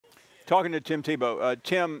talking to Tim Tebow.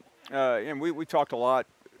 Tim, and we talked a lot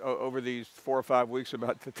over these 4 or 5 weeks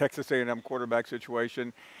about the Texas A&M quarterback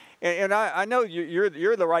situation. And I know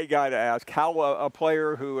you're the right guy to ask how a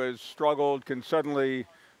player who has struggled can suddenly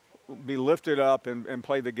be lifted up and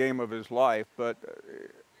play the game of his life. But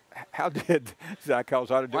how did Zach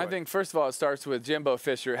Calzada do it? I think, first of all, it starts with Jimbo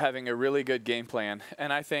Fisher having a really good game plan.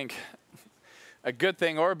 And I think a good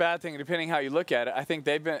thing or a bad thing, depending how you look at it, I think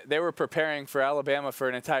they were preparing for Alabama for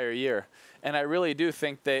an entire year. And I really do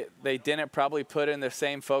think they didn't probably put in the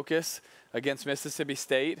same focus against Mississippi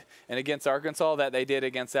State and against Arkansas that they did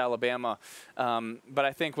against Alabama. But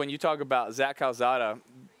I think when you talk about Zach Calzada,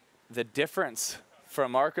 the difference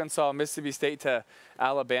from Arkansas, Mississippi State to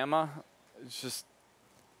Alabama, it's just,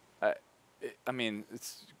 I mean,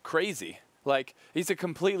 it's crazy. Like, he's a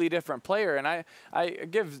completely different player, and I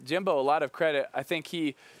give Jimbo a lot of credit. I think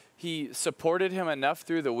he supported him enough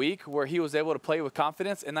through the week where he was able to play with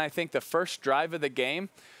confidence, and I think the first drive of the game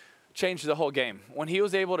changed the whole game. When he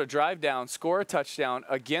was able to drive down, score a touchdown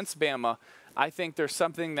against Bama, I think there's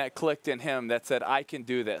something that clicked in him that said, I can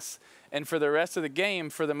do this. And for the rest of the game,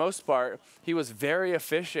 for the most part, he was very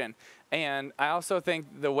efficient. And I also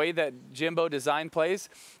think the way that Jimbo designed plays,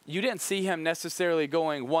 you didn't see him necessarily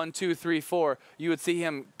going 1, 2, 3, 4. You would see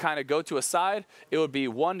him kind of go to a side. It would be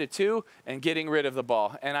 1 to 2 and getting rid of the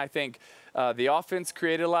ball. And I think the offense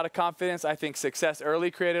created a lot of confidence. I think success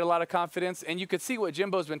early created a lot of confidence. And you could see what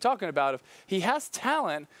Jimbo's been talking about. He has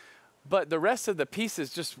talent, but the rest of the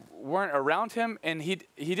pieces just weren't around him, and he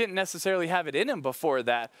didn't necessarily have it in him before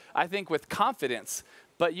that. I think with confidence.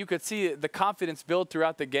 But you could see the confidence build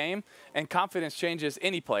throughout the game, and confidence changes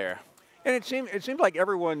any player. And it seemed like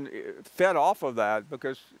everyone fed off of that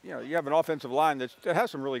because, you know, you have an offensive line that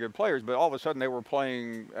has some really good players, but all of a sudden they were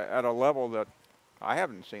playing at a level that I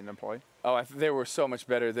haven't seen them play. Oh, they were so much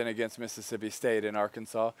better than against Mississippi State and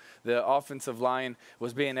Arkansas. The offensive line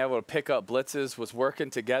was being able to pick up blitzes, was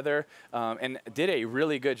working together, and did a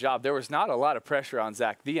really good job. There was not a lot of pressure on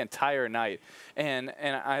Zach the entire night. And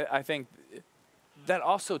I think that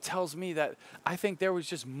also tells me that I think there was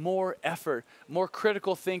just more effort, more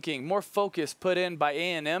critical thinking, more focus put in by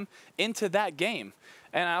A&M into that game.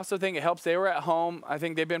 And I also think it helps. They were at home. I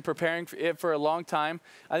think they've been preparing for it for a long time.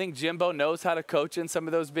 I think Jimbo knows how to coach in some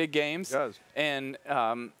of those big games. He does. And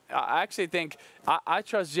I actually think I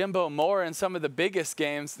trust Jimbo more in some of the biggest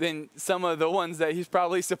games than some of the ones that he's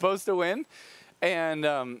probably supposed to win. And,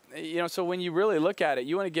 you know, so when you really look at it,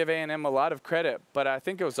 you want to give A&M a lot of credit. But I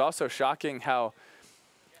think it was also shocking how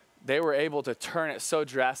they were able to turn it so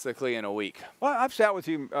drastically in a week. Well, I've sat with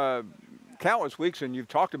you countless weeks, and you've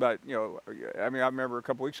talked about, you know, I mean, I remember a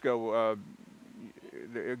couple weeks ago,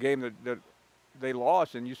 a game that they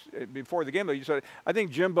lost, and before the game, you said, I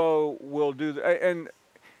think Jimbo will do, and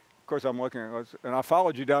of course I'm looking at it, and I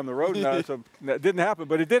followed you down the road, now, so that didn't happen,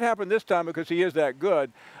 but it did happen this time because he is that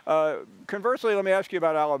good. Conversely, let me ask you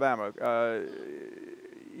about Alabama.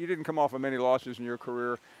 You didn't come off of many losses in your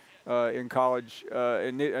career in college,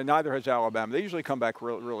 and neither has Alabama. They usually come back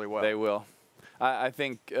really well. They will. I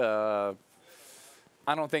think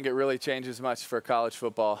I don't think it really changes much for college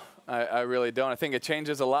football. I really don't. I think it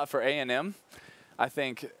changes a lot for A&M. I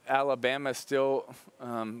think Alabama still,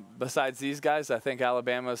 besides these guys, I think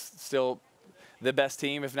Alabama's still the best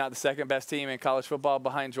team, if not the second best team in college football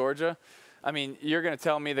behind Georgia. I mean, you're going to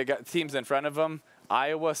tell me the teams in front of them,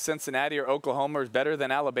 Iowa, Cincinnati, or Oklahoma, is better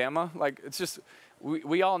than Alabama? Like, it's just,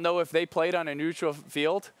 we all know if they played on a neutral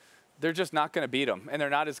field, they're just not going to beat them, and they're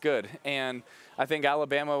not as good. And I think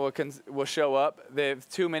Alabama will show up. They have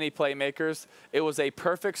too many playmakers. It was a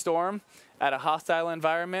perfect storm at a hostile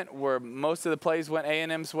environment where most of the plays went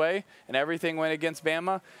A&M's way and everything went against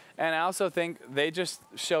Bama. And I also think they just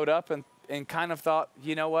showed up and kind of thought,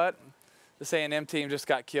 you know what? This A&M team just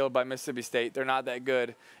got killed by Mississippi State. They're not that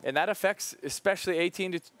good. And that affects especially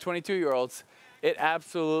 18 to 22-year-olds. It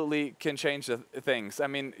absolutely can change things. I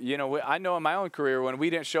mean, you know, I know in my own career when we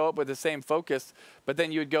didn't show up with the same focus, but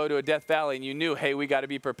then you'd go to a Death Valley and you knew, hey, we got to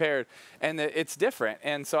be prepared. And it's different.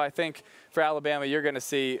 And so I think for Alabama, you're going to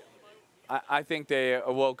see, I think they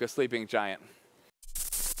awoke a sleeping giant.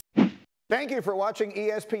 Thank you for watching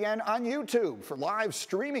ESPN on YouTube. For live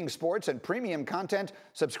streaming sports and premium content,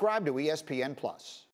 subscribe to ESPN+.